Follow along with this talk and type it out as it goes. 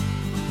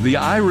The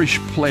Irish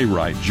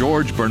playwright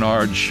George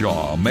Bernard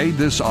Shaw made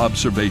this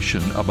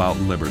observation about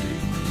liberty.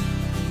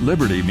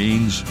 Liberty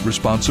means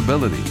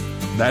responsibility.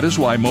 That is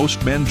why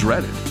most men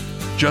dread it.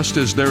 Just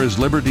as there is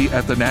liberty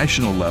at the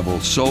national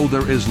level, so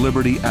there is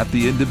liberty at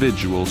the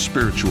individual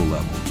spiritual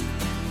level.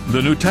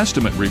 The New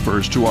Testament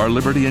refers to our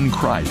liberty in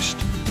Christ,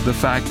 the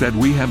fact that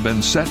we have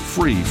been set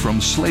free from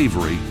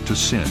slavery to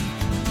sin.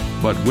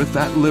 But with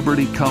that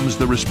liberty comes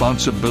the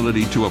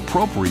responsibility to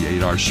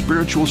appropriate our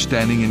spiritual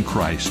standing in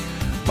Christ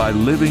by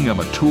living a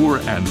mature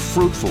and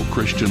fruitful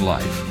Christian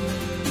life.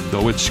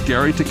 Though it's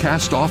scary to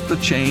cast off the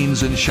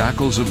chains and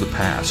shackles of the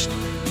past,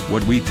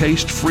 when we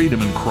taste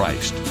freedom in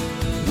Christ,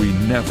 we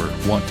never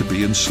want to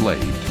be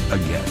enslaved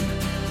again.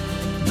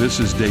 This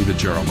is David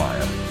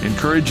Jeremiah,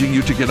 encouraging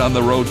you to get on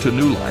the road to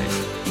new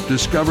life.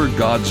 Discover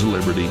God's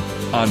liberty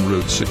on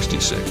Route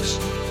 66.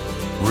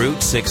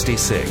 Route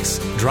 66,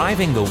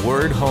 driving the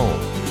word home.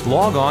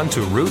 Log on to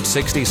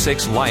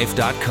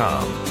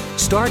Route66Life.com.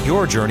 Start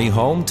your journey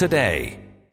home today.